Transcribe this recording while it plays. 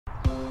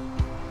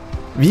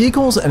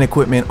Vehicles and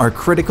equipment are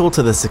critical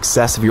to the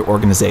success of your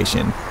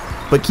organization,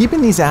 but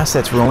keeping these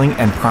assets rolling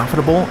and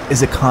profitable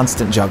is a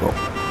constant juggle.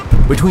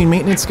 Between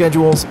maintenance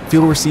schedules,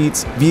 fuel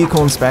receipts,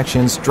 vehicle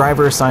inspections,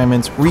 driver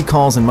assignments,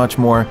 recalls, and much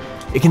more,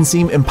 it can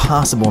seem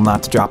impossible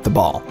not to drop the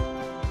ball.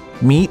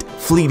 Meet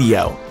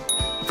Fleetio.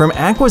 From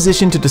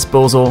acquisition to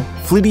disposal,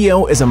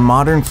 Fleetio is a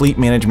modern fleet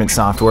management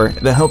software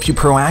that helps you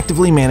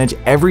proactively manage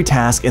every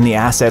task in the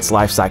asset's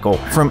lifecycle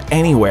from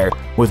anywhere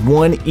with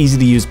one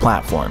easy-to-use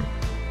platform.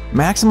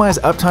 Maximize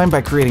uptime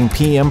by creating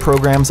PM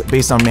programs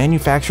based on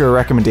manufacturer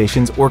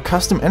recommendations or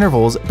custom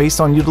intervals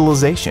based on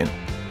utilization.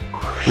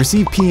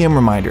 Receive PM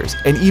reminders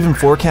and even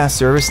forecast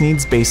service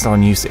needs based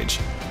on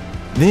usage.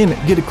 Then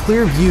get a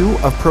clear view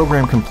of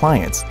program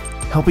compliance,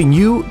 helping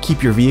you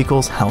keep your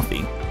vehicles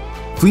healthy.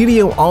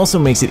 Fleetio also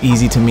makes it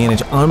easy to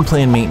manage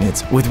unplanned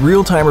maintenance with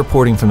real-time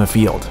reporting from the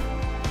field.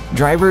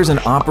 Drivers and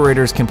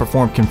operators can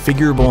perform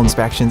configurable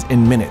inspections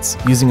in minutes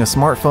using a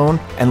smartphone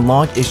and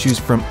log issues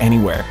from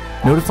anywhere,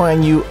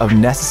 notifying you of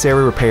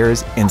necessary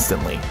repairs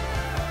instantly.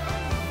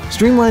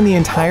 Streamline the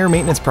entire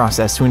maintenance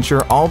process to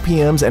ensure all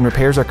PMs and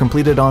repairs are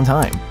completed on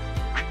time.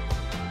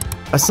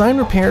 Assign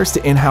repairs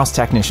to in-house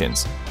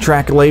technicians,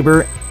 track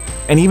labor,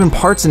 and even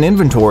parts and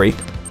inventory,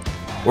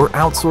 or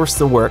outsource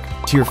the work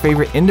to your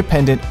favorite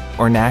independent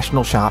or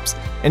national shops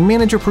and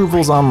manage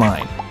approvals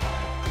online.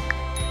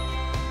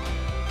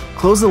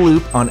 Close the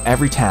loop on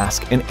every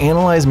task and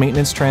analyze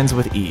maintenance trends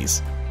with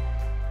ease.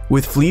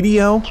 With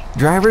Fleetio,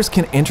 drivers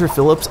can enter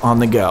fill-ups on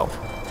the go,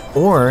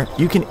 or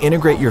you can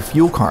integrate your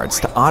fuel cards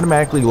to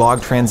automatically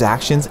log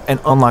transactions and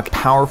unlock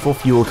powerful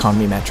fuel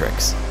economy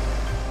metrics.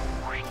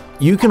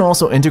 You can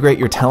also integrate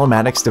your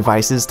telematics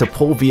devices to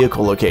pull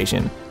vehicle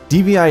location,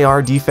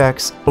 DVIR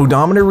defects,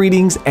 odometer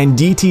readings, and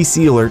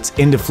DTC alerts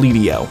into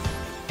Fleetio.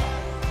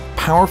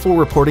 Powerful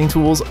reporting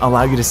tools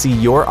allow you to see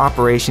your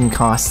operation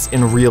costs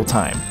in real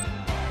time,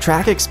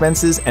 track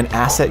expenses and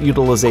asset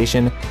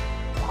utilization,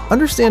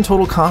 understand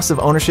total cost of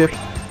ownership,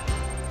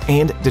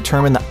 and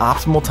determine the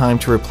optimal time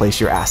to replace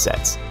your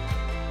assets.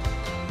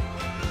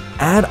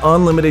 Add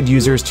unlimited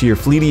users to your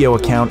Fleetio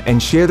account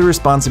and share the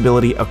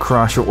responsibility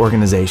across your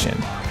organization.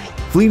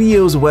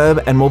 Fleetio's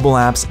web and mobile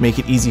apps make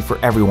it easy for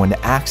everyone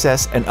to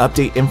access and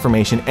update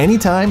information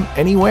anytime,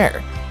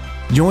 anywhere.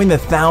 Join the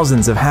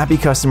thousands of happy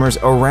customers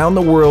around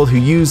the world who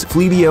use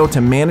Fleetio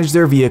to manage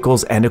their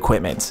vehicles and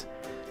equipment.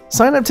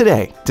 Sign up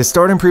today to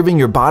start improving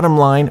your bottom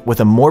line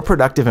with a more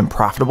productive and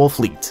profitable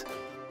fleet.